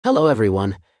Hello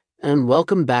everyone, and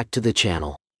welcome back to the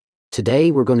channel.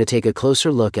 Today we're going to take a closer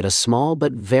look at a small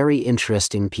but very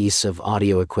interesting piece of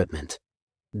audio equipment.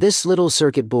 This little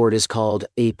circuit board is called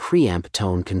a preamp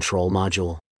tone control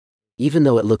module. Even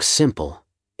though it looks simple,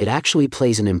 it actually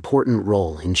plays an important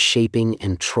role in shaping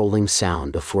and controlling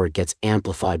sound before it gets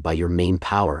amplified by your main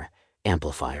power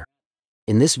amplifier.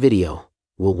 In this video,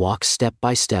 we'll walk step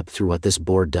by step through what this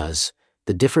board does,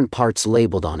 the different parts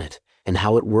labeled on it, and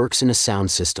how it works in a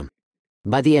sound system.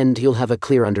 By the end, you'll have a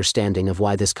clear understanding of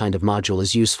why this kind of module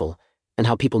is useful and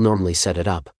how people normally set it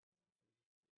up.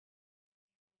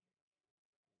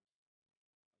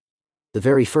 The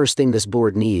very first thing this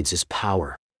board needs is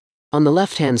power. On the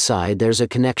left-hand side, there's a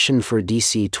connection for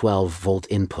DC 12-volt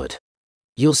input.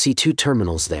 You'll see two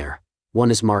terminals there.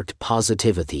 One is marked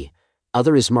positivity,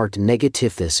 other is marked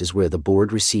negative. This is where the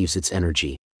board receives its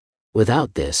energy.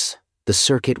 Without this, the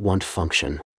circuit won't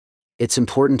function. It's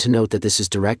important to note that this is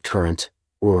direct current,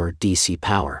 or DC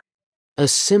power. A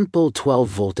simple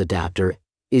 12-volt adapter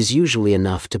is usually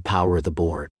enough to power the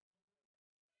board.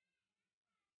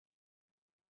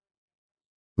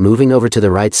 Moving over to the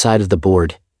right side of the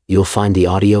board, you'll find the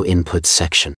audio input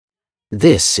section.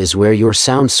 This is where your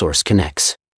sound source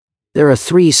connects. There are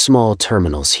three small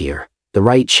terminals here. The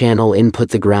right channel input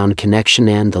the ground connection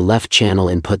and the left channel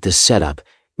input this setup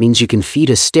means you can feed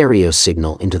a stereo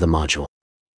signal into the module.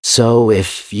 So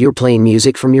if you're playing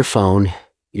music from your phone,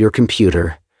 your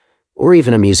computer, or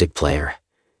even a music player,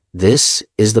 this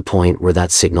is the point where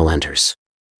that signal enters.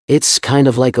 It's kind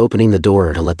of like opening the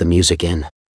door to let the music in.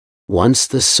 Once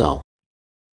the so.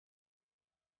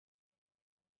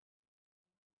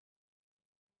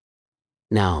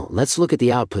 Now, let's look at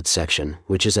the output section,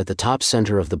 which is at the top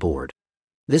center of the board.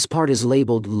 This part is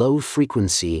labeled low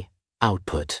frequency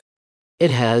output.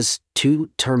 It has two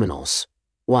terminals,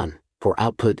 one for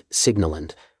output signal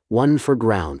and one for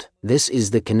ground. This is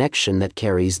the connection that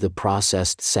carries the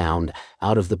processed sound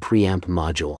out of the preamp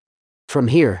module. From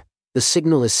here, the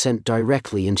signal is sent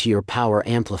directly into your power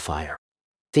amplifier.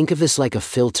 Think of this like a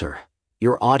filter.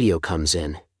 Your audio comes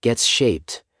in, gets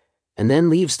shaped, and then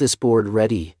leaves this board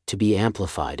ready to be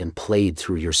amplified and played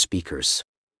through your speakers.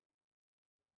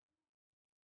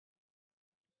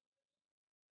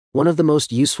 One of the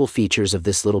most useful features of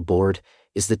this little board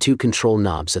is the two control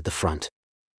knobs at the front.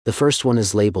 The first one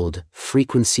is labeled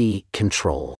frequency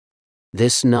control.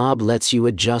 This knob lets you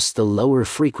adjust the lower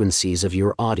frequencies of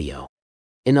your audio.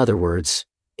 In other words,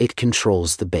 it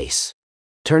controls the bass.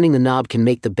 Turning the knob can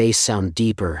make the bass sound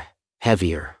deeper,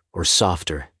 heavier, or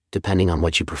softer, depending on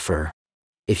what you prefer.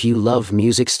 If you love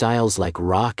music styles like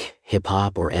rock,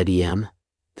 hip-hop, or EDM,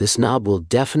 this knob will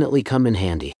definitely come in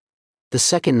handy. The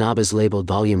second knob is labeled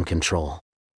volume control,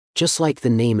 just like the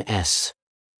name S.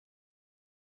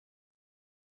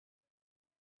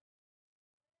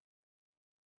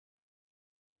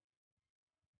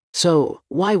 So,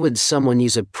 why would someone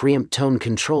use a preamp tone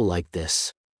control like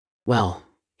this? Well,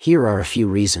 here are a few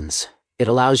reasons. It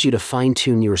allows you to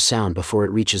fine-tune your sound before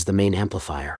it reaches the main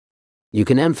amplifier. You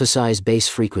can emphasize bass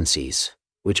frequencies,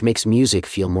 which makes music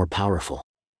feel more powerful.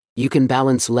 You can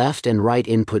balance left and right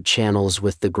input channels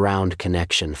with the ground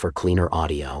connection for cleaner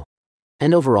audio.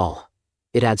 And overall,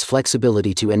 it adds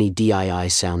flexibility to any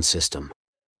DIY sound system.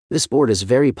 This board is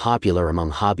very popular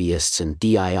among hobbyists and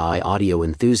DIY audio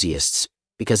enthusiasts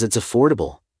because it's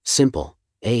affordable, simple,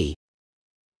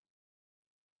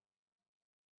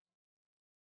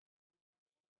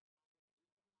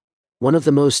 One of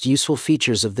the most useful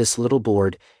features of this little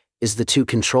board is the two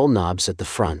control knobs at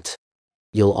the front.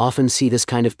 You'll often see this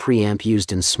kind of preamp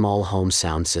used in small home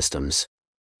sound systems.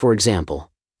 For example,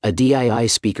 a DIY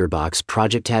speaker box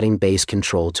project adding bass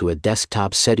control to a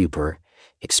desktop subwoofer,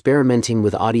 experimenting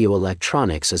with audio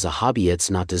electronics as a hobby. It's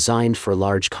not designed for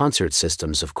large concert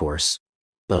systems, of course,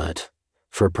 but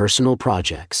for personal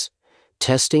projects,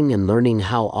 testing and learning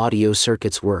how audio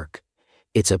circuits work,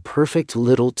 it's a perfect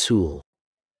little tool.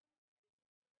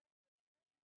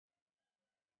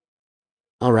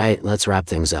 Alright, let's wrap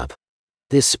things up.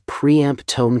 This preamp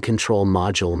tone control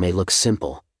module may look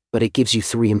simple, but it gives you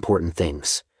three important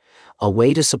things. A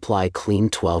way to supply clean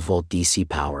 12-volt DC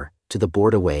power to the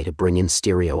board, a way to bring in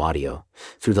stereo audio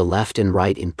through the left and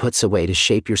right inputs, a way to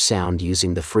shape your sound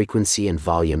using the frequency and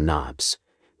volume knobs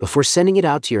before sending it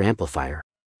out to your amplifier.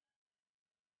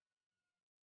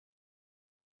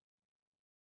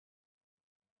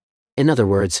 In other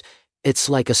words, it's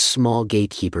like a small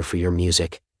gatekeeper for your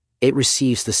music. It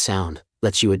receives the sound,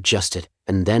 lets you adjust it,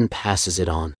 and then passes it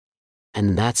on.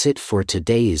 And that's it for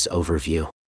today's overview.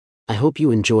 I hope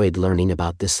you enjoyed learning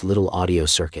about this little audio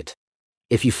circuit.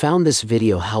 If you found this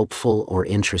video helpful or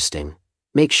interesting,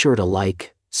 make sure to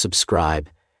like, subscribe,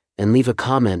 and leave a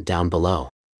comment down below.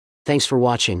 Thanks for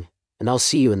watching, and I'll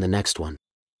see you in the next one.